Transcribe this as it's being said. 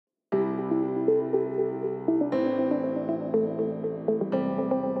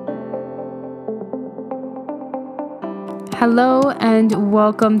Hello and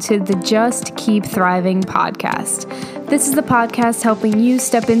welcome to the Just Keep Thriving podcast. This is the podcast helping you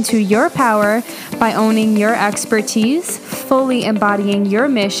step into your power by owning your expertise, fully embodying your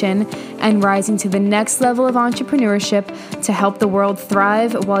mission, and rising to the next level of entrepreneurship to help the world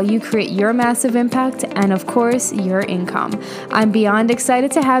thrive while you create your massive impact and, of course, your income. I'm beyond excited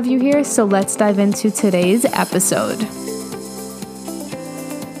to have you here, so let's dive into today's episode.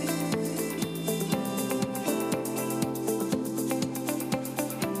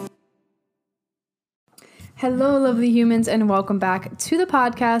 Hello, lovely humans, and welcome back to the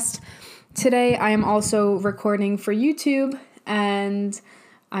podcast. Today, I am also recording for YouTube, and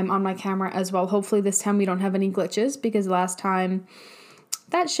I'm on my camera as well. Hopefully this time we don't have any glitches, because last time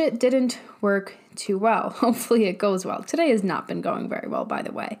that shit didn't work too well. Hopefully it goes well. Today has not been going very well, by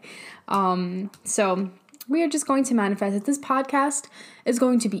the way. So we are just going to manifest that this podcast is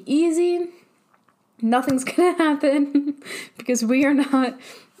going to be easy. Nothing's going to happen because we are not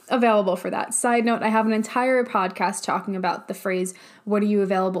available for that. Side note, I have an entire podcast talking about the phrase, what are you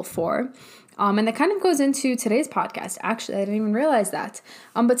available for? And that kind of goes into today's podcast. Actually, I didn't even realize that.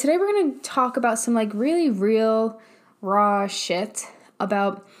 But today we're going to talk about some really real, raw shit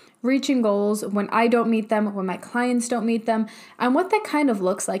about reaching goals when I don't meet them, when my clients don't meet them, and what that kind of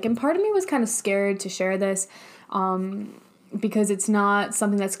looks like. And part of me was kind of scared to share this because it's not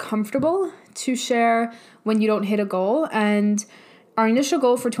something that's comfortable to share when you don't hit a goal. And our initial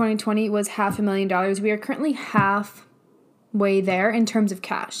goal for 2020 was $500,000. We are currently halfway there in terms of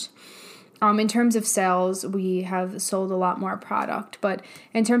cash. In terms of sales, we have sold a lot more product, but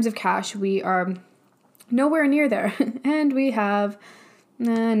in terms of cash, we are nowhere near there. And we have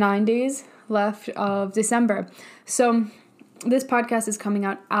 9 days left of December. So this podcast is coming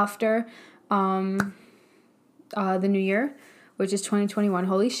out after the new year, which is 2021.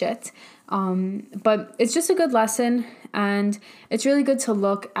 Holy shit. But it's just a good lesson, and it's really good to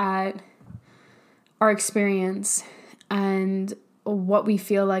look at our experience and what we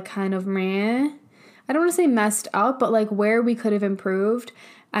feel like kind of I don't want to say messed up, but like where we could have improved.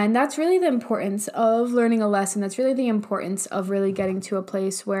 And that's really the importance of learning a lesson. That's really the importance of really getting to a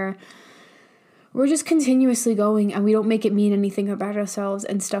place where we're just continuously going and we don't make it mean anything about ourselves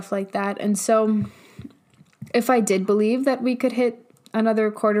and stuff like that. And so if I did believe that we could hit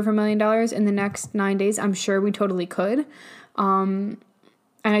another $250,000 in the next 9 days, I'm sure we totally could. And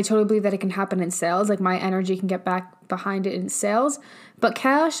I totally believe that it can happen in sales. Like my energy can get back behind it in sales. But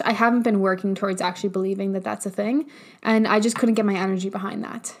cash, I haven't been working towards actually believing that that's a thing. And I just couldn't get my energy behind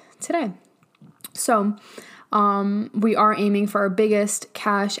that today. So we are aiming for our biggest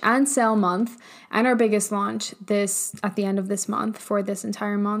cash and sale month and our biggest launch at the end of this month for this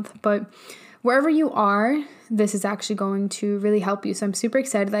entire month. But wherever you are, this is actually going to really help you. So I'm super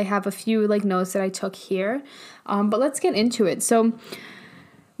excited. I have a few notes that I took here. But let's get into it. So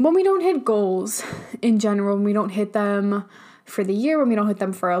when we don't hit goals in general, when we don't hit them for the year, when we don't hit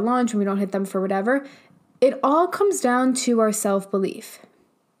them for a launch, when we don't hit them for whatever, it all comes down to our self-belief.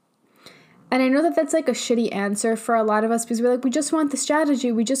 And I know that that's a shitty answer for a lot of us because we just want the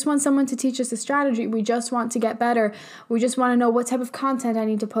strategy. We just want someone to teach us the strategy. We just want to get better. We just want to know what type of content I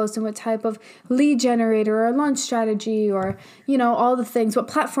need to post and what type of lead generator or launch strategy or, all the things. What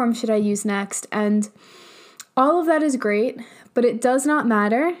platform should I use next? And all of that is great, but it does not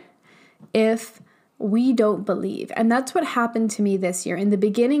matter if we don't believe. And that's what happened to me this year. In the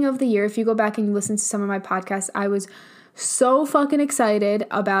beginning of the year, if you go back and you listen to some of my podcasts, I was so fucking excited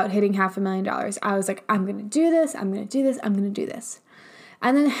about hitting $500,000. I was like, I'm going to do this. I'm going to do this. I'm going to do this.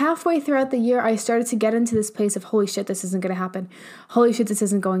 And then halfway throughout the year, I started to get into this place of, holy shit, this isn't going to happen. Holy shit, this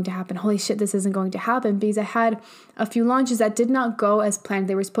isn't going to happen. Holy shit, this isn't going to happen. Because I had a few launches that did not go as planned.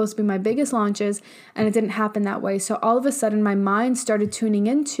 They were supposed to be my biggest launches, and it didn't happen that way. So all of a sudden, my mind started tuning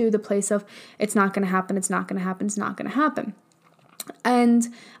into the place of, it's not going to happen. It's not going to happen. It's not going to happen. And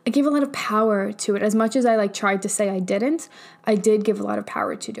I gave a lot of power to it. As much as I tried to say I didn't, I did give a lot of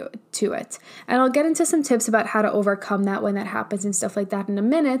power to it. And I'll get into some tips about how to overcome that when that happens and stuff like that in a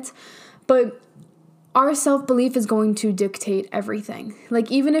minute. But our self-belief is going to dictate everything.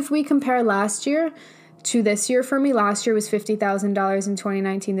 Even if we compare last year to this year, for me, last year was $50,000 in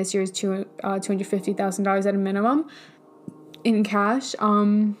 2019. This year is $250,000 at a minimum in cash.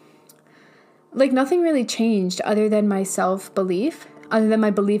 Nothing really changed other than my self-belief, other than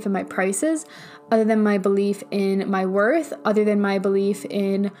my belief in my prices, other than my belief in my worth, other than my belief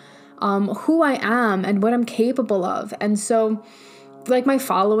in who I am and what I'm capable of. And so, my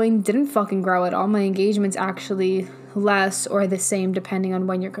following didn't fucking grow at all. My engagement's actually less or the same depending on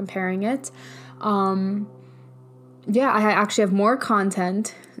when you're comparing it. I actually have more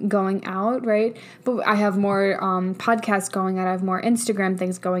content going out, right? But I have more podcasts going out. I have more Instagram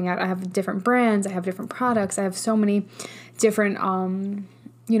things going out. I have different brands. I have different products. I have so many different,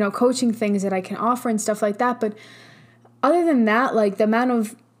 coaching things that I can offer and stuff like that. But other than that, like the amount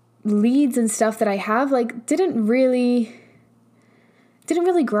of leads and stuff that I have, like didn't really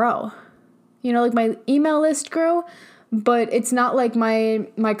grow. Like my email list grew, but it's not like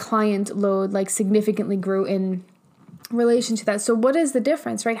my client load like significantly grew in relation to that. So what is the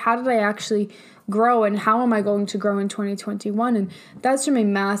difference, right? How did I actually grow, and how am I going to grow in 2021? And that's from a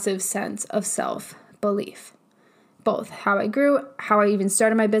massive sense of self-belief. Both how I grew, how I even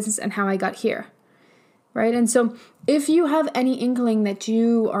started my business, and how I got here, right? And so if you have any inkling that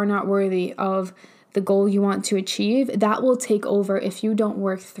you are not worthy of the goal you want to achieve, that will take over if you don't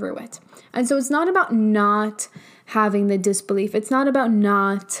work through it. And so it's not about not having the disbelief. It's not about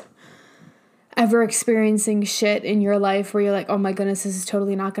not ever experiencing shit in your life where you're like, oh my goodness, this is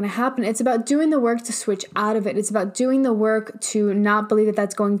totally not going to happen. It's about doing the work to switch out of it. It's about doing the work to not believe that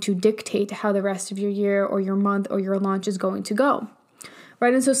that's going to dictate how the rest of your year or your month or your launch is going to go,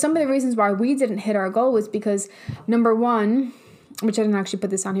 right? And so some of the reasons why we didn't hit our goal was because, number one, which I didn't actually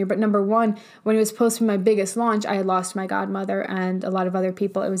put this on here, but number one, when it was supposed to be my biggest launch, I had lost my godmother and a lot of other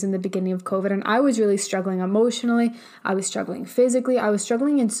people. It was in the beginning of COVID, and I was really struggling emotionally. I was struggling physically. I was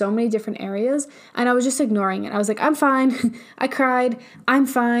struggling in so many different areas, and I was just ignoring it. I was like, I'm fine. I cried. I'm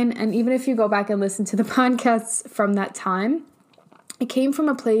fine. And even if you go back and listen to the podcasts from that time, it came from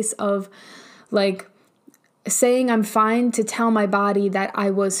a place of like saying I'm fine to tell my body that I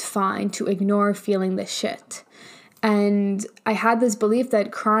was fine, to ignore feeling the shit. And I had this belief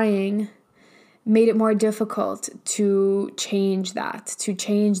that crying made it more difficult to change that, to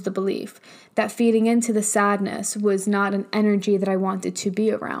change the belief that feeding into the sadness was not an energy that I wanted to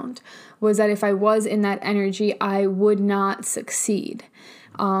be around, was that if I was in that energy, I would not succeed.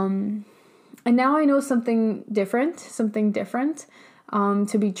 And now I know something different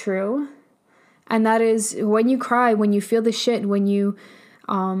to be true. And that is when you cry, when you feel the shit, when you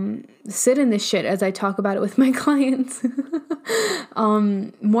sit in this shit, as I talk about it with my clients,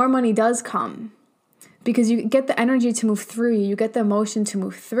 more money does come because you get the energy to move through you. You get the emotion to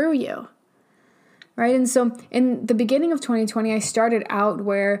move through you, right? And so in the beginning of 2020, I started out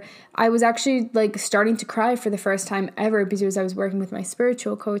where I was actually like starting to cry for the first time ever because I was working with my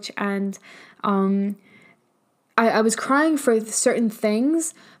spiritual coach, and I was crying for certain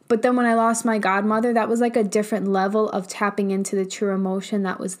things. But then when I lost my godmother, that was like a different level of tapping into the true emotion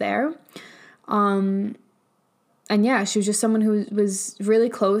that was there. And yeah, she was just someone who was really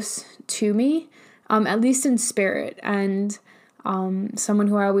close to me, at least in spirit, and someone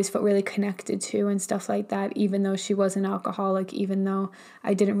who I always felt really connected to and stuff like that, even though she was an alcoholic, even though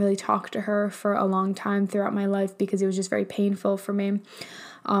I didn't really talk to her for a long time throughout my life because it was just very painful for me.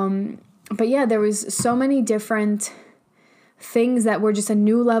 But yeah, there was so many different things that were just a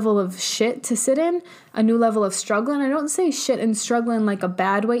new level of shit to sit in, a new level of struggle. And I don't say shit and struggle in like a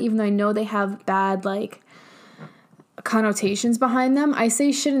bad way, even though I know they have bad like connotations behind them. I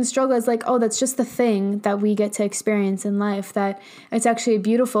say shit and struggle as like, oh, that's just the thing that we get to experience in life, that it's actually a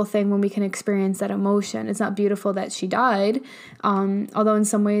beautiful thing when we can experience that emotion. It's not beautiful that she died, although in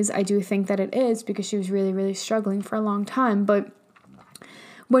some ways I do think that it is, because she was really, really struggling for a long time. But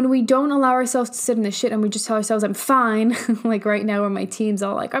when we don't allow ourselves to sit in the shit and we just tell ourselves, I'm fine, like right now where my team's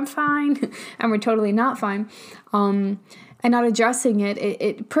all like, I'm fine, and we're totally not fine, and not addressing it,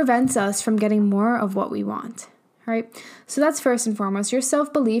 it prevents us from getting more of what we want, right? So that's first and foremost, your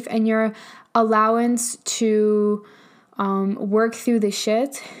self-belief and your allowance to work through the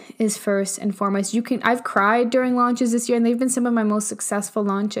shit is first and foremost. I've cried during launches this year, and they've been some of my most successful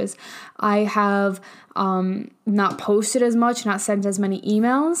launches. I have not posted as much, not sent as many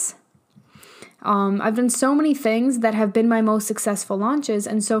emails. I've done so many things that have been my most successful launches.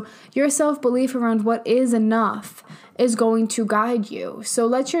 And so your self-belief around what is enough is going to guide you. So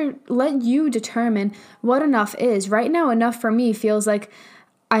let you determine what enough is. Right now, enough for me feels like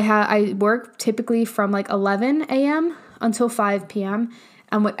I work typically from like 11 a.m. until 5 p.m.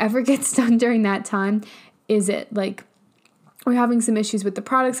 And whatever gets done during that time is it. Like, we're having some issues with the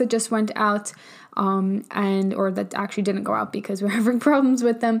products that just went out, or that actually didn't go out because we're having problems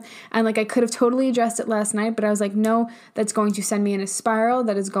with them. And like, I could have totally addressed it last night, but I was like, no, that's going to send me in a spiral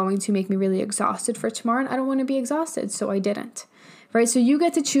that is going to make me really exhausted for tomorrow. And I don't want to be exhausted. So I didn't. Right? So you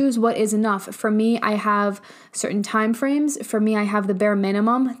get to choose what is enough. For me, I have certain time frames. For me, I have the bare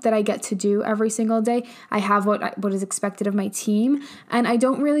minimum that I get to do every single day. I have what is expected of my team, and I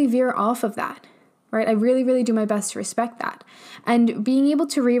don't really veer off of that. right? I really, really do my best to respect that. And being able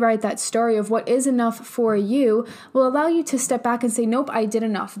to rewrite that story of what is enough for you will allow you to step back and say, nope, I did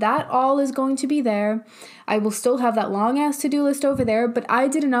enough. That all is going to be there. I will still have that long ass to-do list over there, but I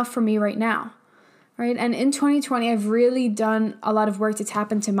did enough for me right now. Right? And in 2020, I've really done a lot of work to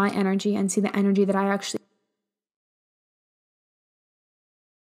tap into my energy and see the energy that I actually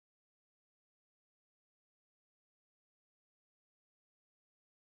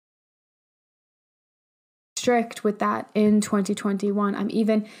strict with that in 2021. I'm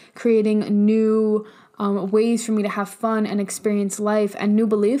even creating new ways for me to have fun and experience life, and new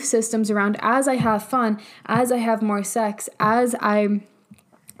belief systems around as I have fun, as I have more sex, as I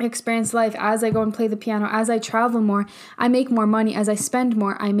experience life, as I go and play the piano, as I travel more, I make more money. As I spend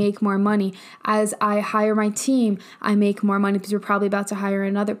more, I make more money. As I hire my team, I make more money, because we're probably about to hire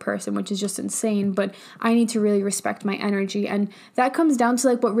another person, which is just insane. But I need to really respect my energy. And that comes down to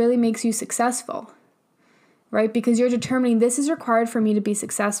like what really makes you successful, right? Because you're determining this is required for me to be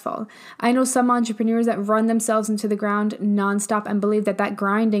successful. I know some entrepreneurs that run themselves into the ground nonstop and believe that that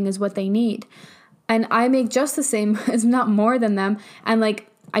grinding is what they need. And I make just the same, if not more than them. And like,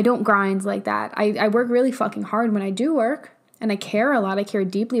 I don't grind like that. I work really fucking hard when I do work, and I care a lot. I care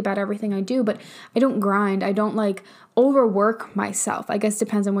deeply about everything I do, but I don't grind. I don't like overwork myself. I guess it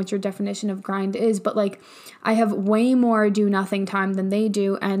depends on what your definition of grind is, but like I have way more do nothing time than they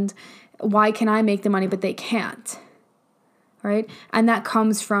do. And why can I make the money, but they can't? Right? And that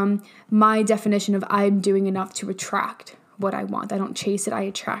comes from my definition of I'm doing enough to attract what I want. I don't chase it, I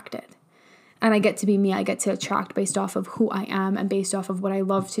attract it. And I get to be me. I get to attract based off of who I am, and based off of what I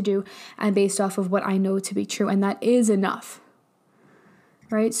love to do, and based off of what I know to be true. And that is enough,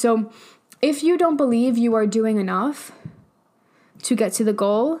 right? So if you don't believe you are doing enough to get to the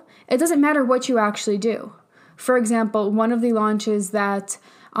goal, it doesn't matter what you actually do. For example, one of the launches that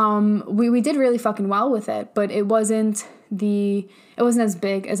we did really fucking well with it, but it wasn't as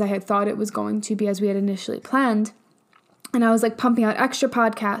big as I had thought it was going to be, as we had initially planned. And I was like pumping out extra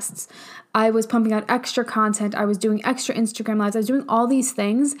podcasts. I was pumping out extra content. I was doing extra Instagram lives. I was doing all these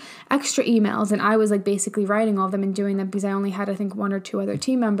things, extra emails. And I was like basically writing all of them and doing them, because I only had, I think, 1 or 2 other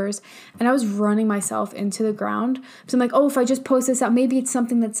team members. And I was running myself into the ground. So I'm like, oh, if I just post this out, maybe it's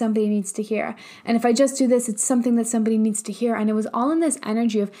something that somebody needs to hear. And if I just do this, it's something that somebody needs to hear. And it was all in this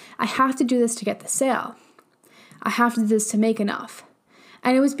energy of, I have to do this to get the sale. I have to do this to make enough.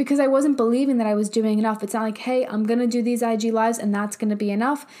 And it was because I wasn't believing that I was doing enough. It's not like, hey, I'm going to do these IG lives and that's going to be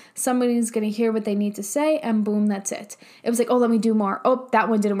enough. Somebody's going to hear what they need to say and boom, that's it. It was like, oh, let me do more. Oh, that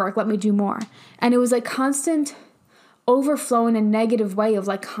one didn't work. Let me do more. And it was like constant overflow in a negative way of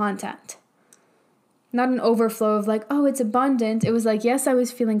like content. Not an overflow of like, oh, it's abundant. It was like, yes, I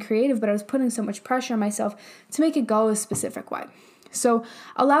was feeling creative, but I was putting so much pressure on myself to make it go a specific way. So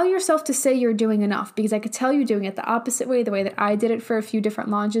allow yourself to say you're doing enough, because I could tell you doing it the opposite way, the way that I did it for a few different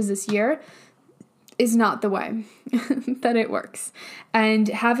launches this year, is not the way that it works. And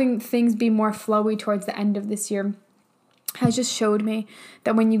having things be more flowy towards the end of this year has just showed me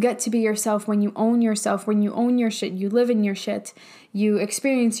that when you get to be yourself, when you own your shit, you live in your shit, you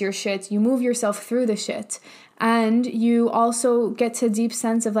experience your shit, you move yourself through the shit, and you also get to a deep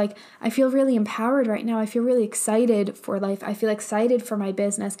sense of like, I feel really empowered right now. I feel really excited for life. I feel excited for my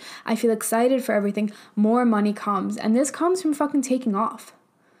business. I feel excited for everything. More money comes. And this comes from fucking taking off.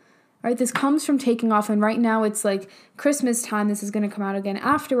 Right? This comes from taking off. And right now it's like Christmas time. This is going to come out again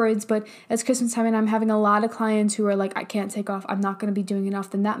afterwards. But it's Christmas time and I'm having a lot of clients who are like, I can't take off. I'm not going to be doing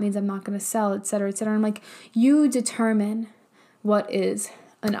enough. Then that means I'm not going to sell, et cetera, et cetera. I'm like, you determine what is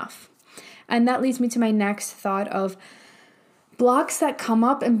enough. And that leads me to my next thought of blocks that come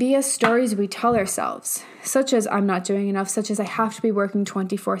up and BS stories we tell ourselves, such as I'm not doing enough, such as I have to be working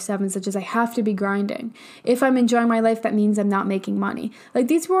 24/7, such as I have to be grinding. If I'm enjoying my life, that means I'm not making money. Like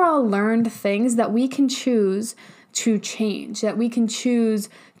these were all learned things that we can choose to change, that we can choose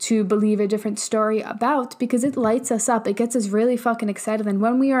to believe a different story about, because it lights us up. It gets us really fucking excited. And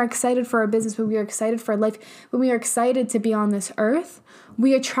when we are excited for our business, when we are excited for life, when we are excited to be on this earth,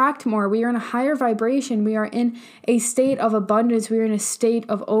 we attract more. We are in a higher vibration. We are in a state of abundance. We are in a state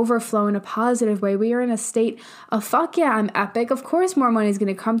of overflow in a positive way. We are in a state of, fuck yeah, I'm epic. Of course more money is going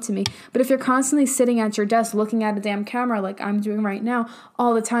to come to me. But if you're constantly sitting at your desk looking at a damn camera like I'm doing right now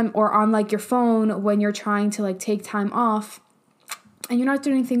all the time, or on like your phone when you're trying to like take time off, and you're not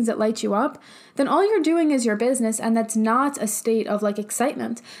doing things that light you up, then all you're doing is your business. And that's not a state of like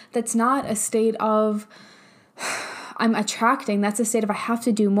excitement. That's not a state of I'm attracting. That's a state of I have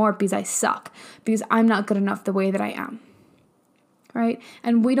to do more because I suck, because I'm not good enough the way that I am. right?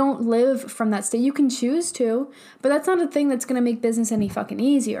 And we don't live from that state. You can choose to, but that's not a thing that's going to make business any fucking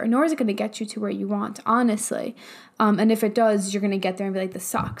easier, nor is it going to get you to where you want, honestly. And if it does, you're going to get there and be like, this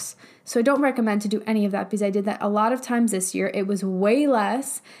sucks. So I don't recommend to do any of that, because I did that a lot of times this year. It was way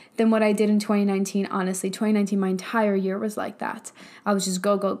less than what I did in 2019. Honestly, 2019, my entire year was like that. I was just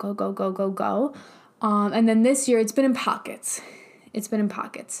go, go, go, go, go, go, go. And then this year, it's been in pockets.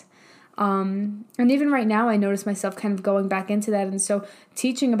 And even right now, I notice myself kind of going back into that. And so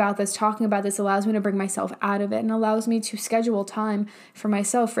teaching about this, talking about this allows me to bring myself out of it and allows me to schedule time for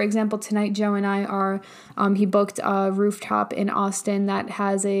myself. For example, tonight, Joe and I are, he booked a rooftop in Austin that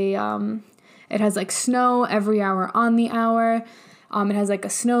has it has like snow every hour on the hour. It has like a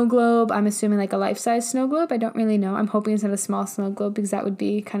snow globe. I'm assuming like a life-size snow globe. I don't really know. I'm hoping it's not a small snow globe, because that would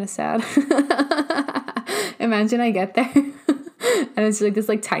be kind of sad. Imagine I get there and it's like this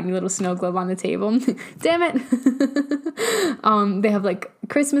like tiny little snow globe on the table. Damn it. They have like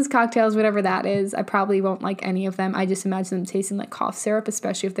Christmas cocktails, whatever that is. I probably won't like any of them. I just imagine them tasting like cough syrup,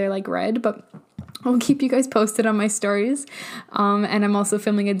 especially if they're like red, but I'll keep you guys posted on my stories. And I'm also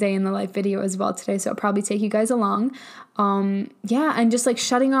filming a day in the life video as well today, so I'll probably take you guys along. And just like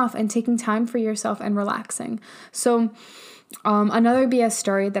shutting off and taking time for yourself and relaxing. So another BS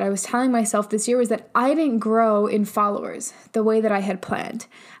story that I was telling myself this year was that I didn't grow in followers the way that I had planned.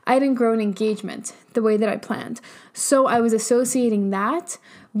 I didn't grow in engagement the way that I planned. So I was associating that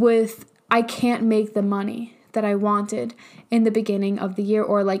with I can't make the money that I wanted in the beginning of the year,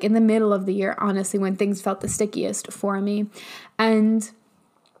 or like in the middle of the year, honestly, when things felt the stickiest for me. And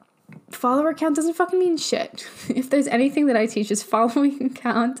follower count doesn't fucking mean shit. If there's anything that I teach, is following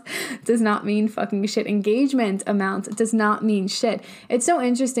count does not mean fucking shit. Engagement amount does not mean shit. It's so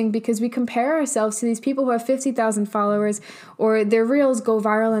interesting because we compare ourselves to these people who have 50,000 followers, or their reels go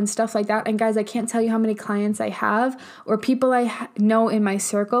viral and stuff like that. And guys, I can't tell you how many clients I have, or people I know in my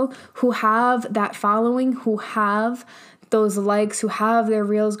circle who have that following, who have those likes, who have their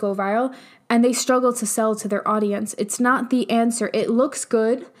reels go viral, and they struggle to sell to their audience. It's not the answer. It looks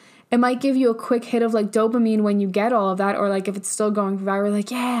good. It might give you a quick hit of like dopamine when you get all of that, or like if it's still going viral,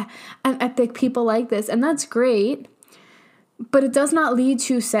 like, yeah, I'm epic, people like this. And that's great, but it does not lead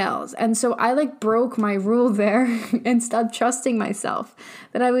to sales. And so I like broke my rule there and stopped trusting myself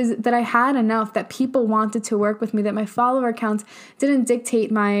that I had enough, that people wanted to work with me, that my follower count didn't dictate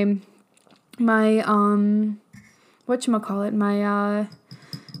my my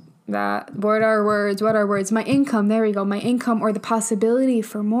income, there we go, my income, or the possibility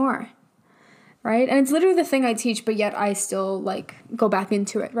for more, right? And it's literally the thing I teach, but yet I still like go back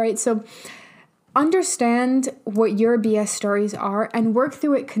into it, right? So understand what your BS stories are and work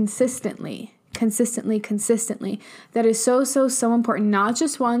through it consistently. That is so important. Not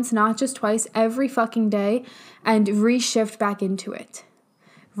just once, not just twice, every fucking day, and reshift back into it.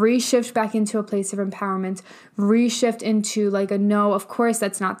 Reshift back into a place of empowerment, reshift into like a no, of course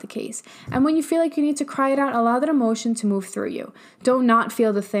that's not the case. And when you feel like you need to cry it out, allow that emotion to move through you. Don't not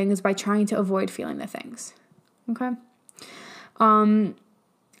feel the things by trying to avoid feeling the things. Okay? And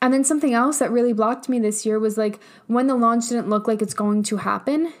then something else that really blocked me this year was like when the launch didn't look like it's going to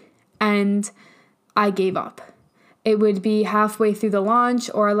happen and I gave up. It would be halfway through the launch,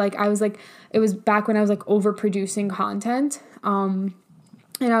 or like it was back when I was like overproducing content.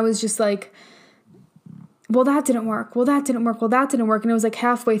 And I was just like, well, that didn't work. And it was like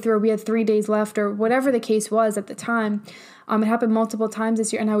halfway through, we had 3 days left, or whatever the case was at the time. It happened multiple times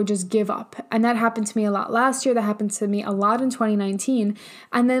this year, and I would just give up. And that happened to me a lot last year. That happened to me a lot in 2019.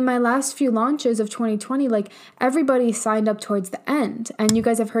 And then my last few launches of 2020, like everybody signed up towards the end. And you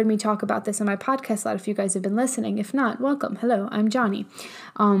guys have heard me talk about this on my podcast a lot if you guys have been listening. If not, welcome. Hello, I'm Johnny.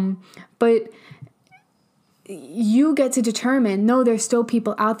 But you get to determine, no, there's still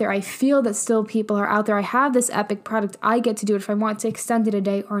people out there. I feel that still people are out there. I have this epic product. I get to do it if I want to extend it a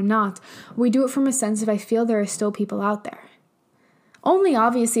day or not. We do it from a sense of I feel there are still people out there. Only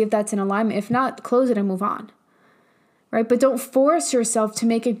obviously if that's in alignment. If not, close it and move on. Right? But don't force yourself to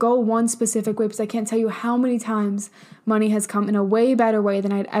make it go one specific way, because I can't tell you how many times money has come in a way better way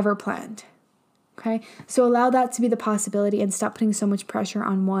than I'd ever planned. Okay, so allow that to be the possibility and stop putting so much pressure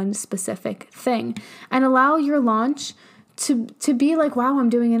on one specific thing, and allow your launch to be like, wow, I'm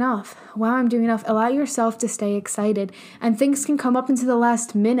doing enough. Allow yourself to stay excited, and things can come up into the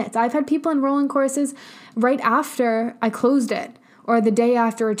last minute. I've had people enroll in courses right after I closed it, or the day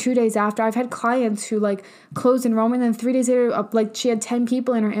after, or 2 days after. I've had clients who like closed enrollment, and 3 days later, like she had 10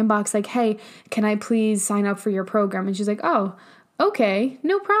 people in her inbox like, hey, can I please sign up for your program? And she's like, oh, okay,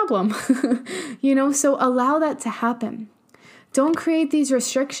 no problem. So allow that to happen. Don't create these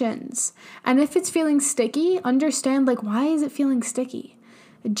restrictions. And if it's feeling sticky, understand, like, why is it feeling sticky?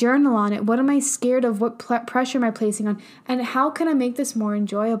 Journal on it. What am I scared of? What pressure am I placing on? And how can I make this more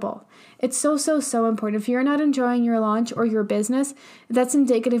enjoyable? It's so, so, so important. If you're not enjoying your launch or your business, that's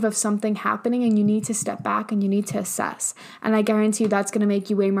indicative of something happening, and you need to step back and you need to assess. And I guarantee you that's going to make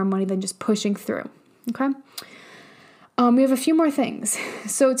you way more money than just pushing through. Okay? We have a few more things.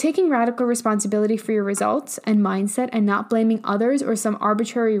 So taking radical responsibility for your results and mindset, and not blaming others or some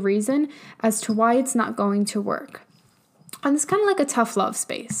arbitrary reason as to why it's not going to work. And it's kind of like a tough love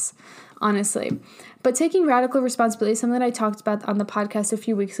space, honestly. But taking radical responsibility is something that I talked about on the podcast a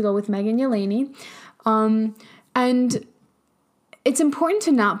few weeks ago with Megan Yelani. And it's important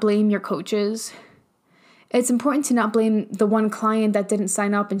to not blame your coaches. It's important to not blame the one client that didn't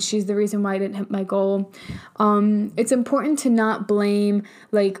sign up and she's the reason why I didn't hit my goal. It's important to not blame,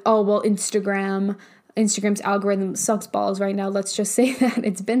 like, oh, well, Instagram's algorithm sucks balls right now. Let's just say that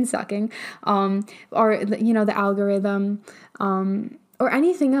it's been sucking. Or, you know, the algorithm, or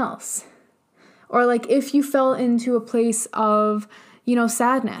anything else. Or like if you fell into a place of, you know,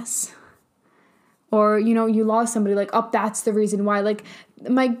 sadness, or, you know, you lost somebody, like, oh, that's the reason why. Like,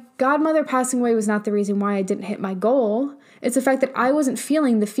 my godmother passing away was not the reason why I didn't hit my goal. It's the fact that I wasn't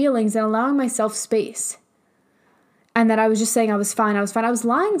feeling the feelings and allowing myself space. And that I was just saying I was fine. I was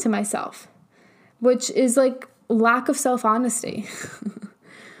lying to myself, which is like lack of self-honesty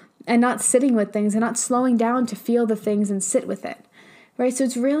and not sitting with things and not slowing down to feel the things and sit with it. Right? So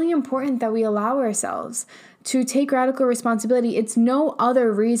it's really important that we allow ourselves to take radical responsibility. It's no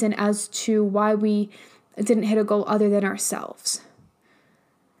other reason as to why we didn't hit a goal other than ourselves.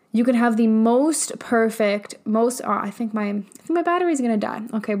 You can have the most perfect, I think my battery's going to die.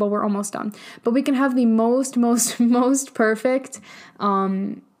 Okay, well, we're almost done. But we can have the most perfect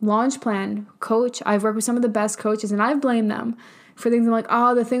launch plan coach. I've worked with some of the best coaches, and I've blamed them for things like,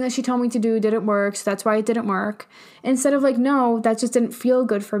 oh, the thing that she told me to do didn't work, so that's why it didn't work. Instead of like, no, that just didn't feel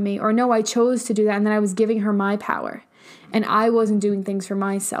good for me. Or no, I chose to do that, and then I was giving her my power. And I wasn't doing things for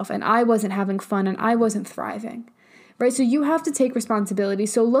myself, and I wasn't having fun, and I wasn't thriving. Right? So you have to take responsibility.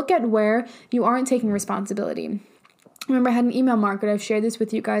 So look at where you aren't taking responsibility. Remember, I had an email marketer. I've shared this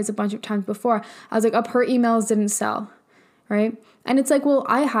with you guys a bunch of times before. I was like, oh, her emails didn't sell. Right? And it's like, well,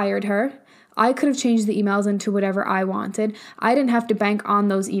 I hired her. I could have changed the emails into whatever I wanted. I didn't have to bank on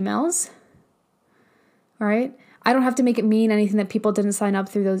those emails. Right? I don't have to make it mean anything that people didn't sign up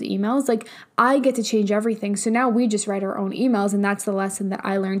through those emails. Like, I get to change everything. So now we just write our own emails, and that's the lesson that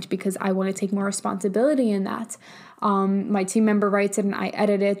I learned because I want to take more responsibility in that. My team member writes it and I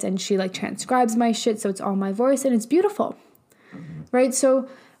edit it, and she like transcribes my shit, so it's all my voice, and it's beautiful. Right? So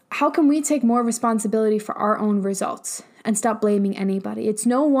how can we take more responsibility for our own results and stop blaming anybody? It's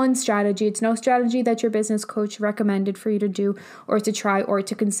no one strategy. It's no strategy that your business coach recommended for you to do or to try or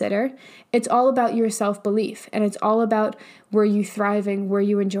to consider. It's all about your self-belief, and it's all about were you thriving, were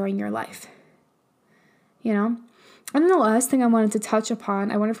you enjoying your life? You know? And then the last thing I wanted to touch upon,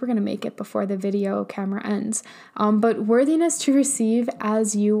 I wonder if we're going to make it before the video camera ends, but worthiness to receive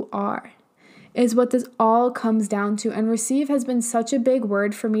as you are is what this all comes down to. And receive has been such a big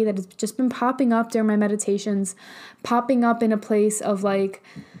word for me that it's just been popping up during my meditations, popping up in a place of like,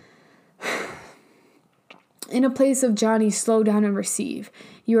 in a place of Johnny, slow down and receive.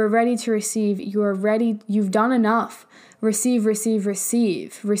 You are ready to receive. You are ready. You've done enough. Receive, receive,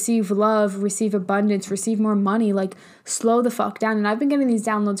 receive. Receive love, receive abundance, receive more money. Like, slow the fuck down. And I've been getting these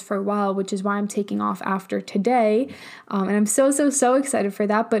downloads for a while, which is why I'm taking off after today. And I'm so excited for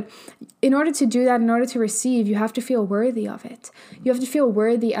that. But in order to do that, in order to receive, you have to feel worthy of it. You have to feel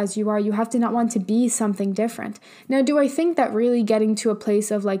worthy as you are. You have to not want to be something different. Now, do I think that really getting to a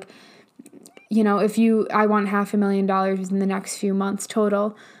place of like, you know, I want $500,000 within the next few months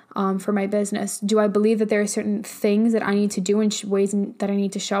total, for my business. Do I believe that there are certain things that I need to do and ways that I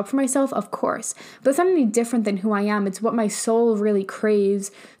need to show up for myself? Of course. But it's not any different than who I am. It's what my soul really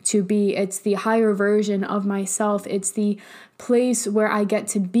craves to be. It's the higher version of myself. It's the place where I get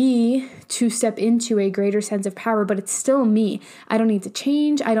to be to step into a greater sense of power, but it's still me. I don't need to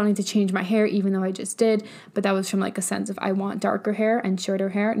change. I don't need to change my hair, even though I just did. But that was from like a sense of I want darker hair and shorter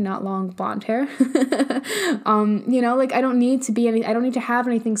hair, not long blonde hair. You know, like I don't need to have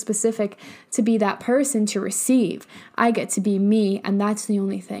anything specific to be that person to receive. I get to be me, and that's the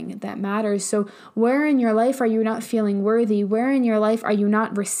only thing that matters. So where in your life are you not feeling worthy? Where in your life are you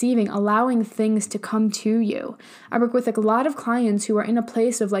not receiving, allowing things to come to you? I work with like a lot of clients who are in a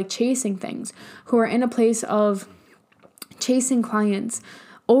place of like chasing things, who are in a place of chasing clients,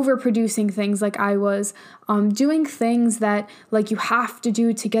 overproducing things like I was, doing things that like you have to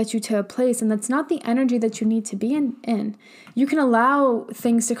do to get you to a place. And that's not the energy that you need to be in. You can allow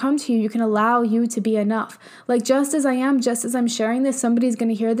things to come to you. You can allow you to be enough. Like just as I'm sharing this, somebody's going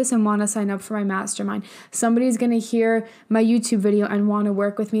to hear this and want to sign up for my mastermind. Somebody's going to hear my YouTube video and want to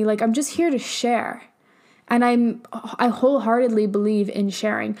work with me. Like I'm just here to share. And I wholeheartedly believe in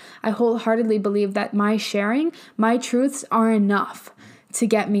sharing. I wholeheartedly believe that my sharing, my truths are enough to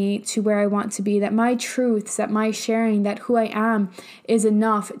get me to where I want to be. That my truths, that my sharing, that who I am is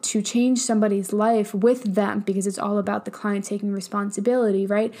enough to change somebody's life with them, because it's all about the client taking responsibility,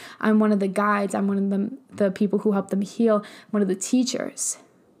 right? I'm one of the guides. I'm one of the people who help them heal, one of the teachers.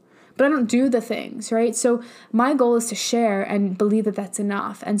 But I don't do the things, right? So my goal is to share and believe that that's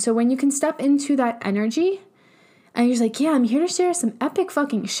enough. And so when you can step into that energy and you're just like, yeah, I'm here to share some epic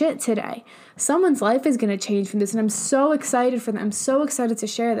fucking shit today. Someone's life is going to change from this. And I'm so excited for them. I'm so excited to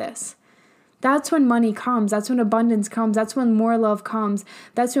share this. That's when money comes. That's when abundance comes. That's when more love comes.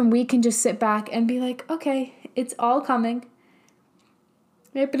 That's when we can just sit back and be like, okay, it's all coming.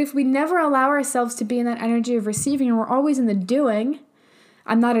 Right? But if we never allow ourselves to be in that energy of receiving and we're always in the doing,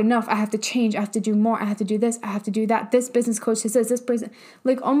 I'm not enough. I have to change. I have to do more. I have to do this. I have to do that. This business coach says this person.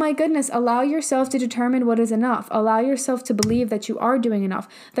 Like, oh my goodness, allow yourself to determine what is enough. Allow yourself to believe that you are doing enough,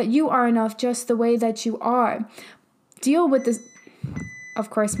 that you are enough just the way that you are. Deal with this.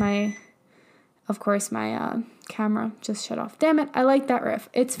 Of course, my camera just shut off. Damn it. I like that riff.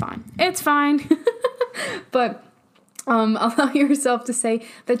 It's fine. It's fine. But allow yourself to say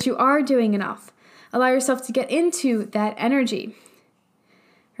that you are doing enough. Allow yourself to get into that energy.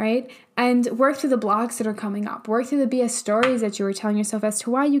 Right? And work through the blocks that are coming up. Work through the BS stories that you were telling yourself as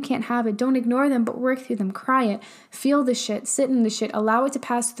to why you can't have it. Don't ignore them, but work through them. Cry it. Feel the shit. Sit in the shit. Allow it to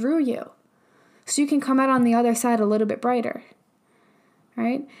pass through you. So you can come out on the other side a little bit brighter.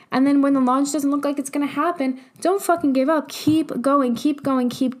 Right? And then when the launch doesn't look like it's going to happen, don't fucking give up. Keep going, keep going,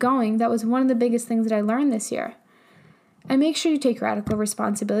 keep going. That was one of the biggest things that I learned this year. And make sure you take radical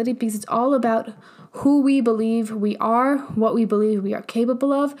responsibility, because it's all about who we believe we are, what we believe we are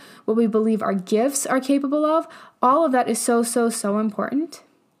capable of, what we believe our gifts are capable of. All of that is so, so, so important.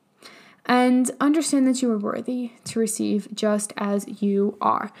 And understand that you are worthy to receive just as you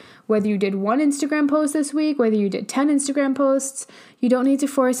are. Whether you did 1 Instagram post this week, whether you did 10 Instagram posts, you don't need to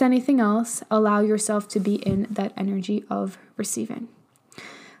force anything else. Allow yourself to be in that energy of receiving.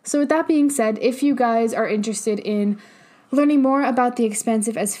 So with that being said, if you guys are interested in learning more about the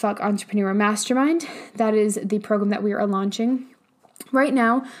Expansive as Fuck Entrepreneur Mastermind, that is the program that we are launching. Right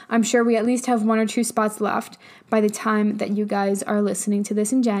now, I'm sure we at least have 1 or 2 spots left by the time that you guys are listening to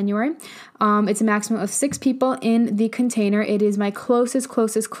this in January. It's a maximum of 6 people in the container. It is my closest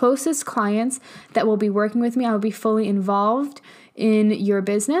clients that will be working with me. I will be fully involved in your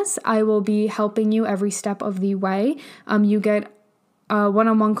business. I will be helping you every step of the way. You get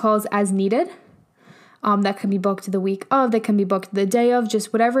one-on-one calls as needed. That can be booked the week of, that can be booked the day of,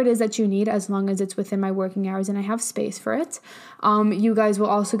 just whatever it is that you need, as long as it's within my working hours and I have space for it. You guys will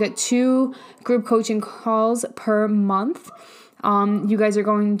also get 2 group coaching calls per month. You guys are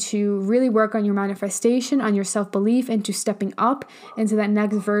going to really work on your manifestation, on your self-belief, into stepping up into that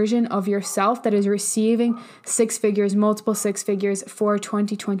next version of yourself that is receiving 6 figures, multiple 6 figures for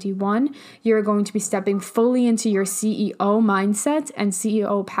 2021. You're going to be stepping fully into your CEO mindset and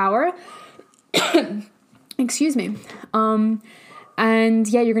CEO power. Excuse me. And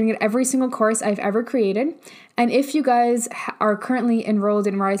yeah, you're going to get every single course I've ever created. And if you guys are currently enrolled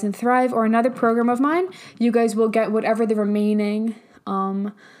in Rise and Thrive or another program of mine, you guys will get whatever the remaining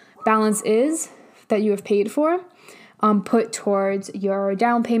balance is that you have paid for. Put towards your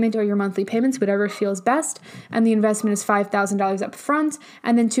down payment or your monthly payments, whatever feels best. And the investment is $5,000 up front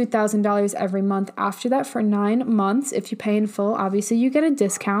and then $2,000 every month after that for 9 months. If you pay in full, obviously you get a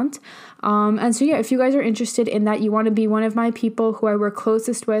discount. And so yeah, if you guys are interested in that, you want to be one of my people who I work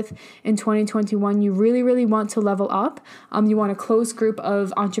closest with in 2021, you really, really want to level up. You want a close group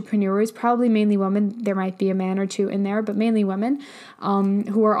of entrepreneurs, probably mainly women. There might be a man or 2 in there, but mainly women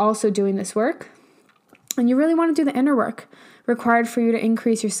who are also doing this work. And you really want to do the inner work required for you to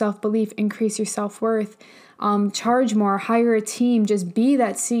increase your self-belief, increase your self-worth, charge more, hire a team, just be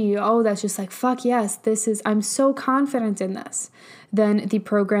that CEO that's just like, fuck yes, I'm so confident in this. Then the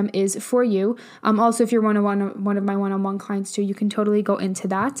program is for you. Also, if you're one of my one-on-one clients too, you can totally go into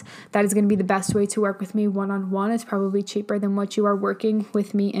that. That is going to be the best way to work with me one-on-one. It's probably cheaper than what you are working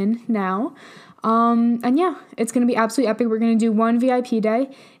with me in now. And yeah, it's going to be absolutely epic. We're going to do one VIP day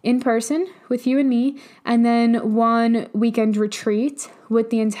in person with you and me, and then one weekend retreat with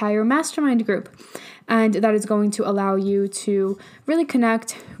the entire mastermind group. And that is going to allow you to really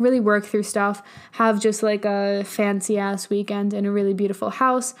connect, really work through stuff, have just like a fancy ass weekend in a really beautiful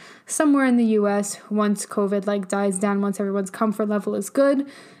house somewhere in the US once COVID like dies down, once everyone's comfort level is good.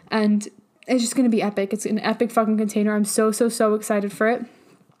 And it's just going to be epic. It's an epic fucking container. I'm so excited for it.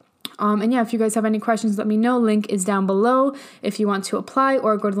 And yeah, if you guys have any questions, let me know. Link is down below if you want to apply,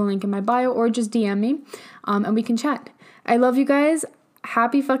 or go to the link in my bio, or just DM me, and we can chat. I love you guys.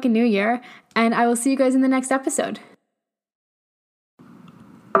 Happy fucking New Year, and I will see you guys in the next episode.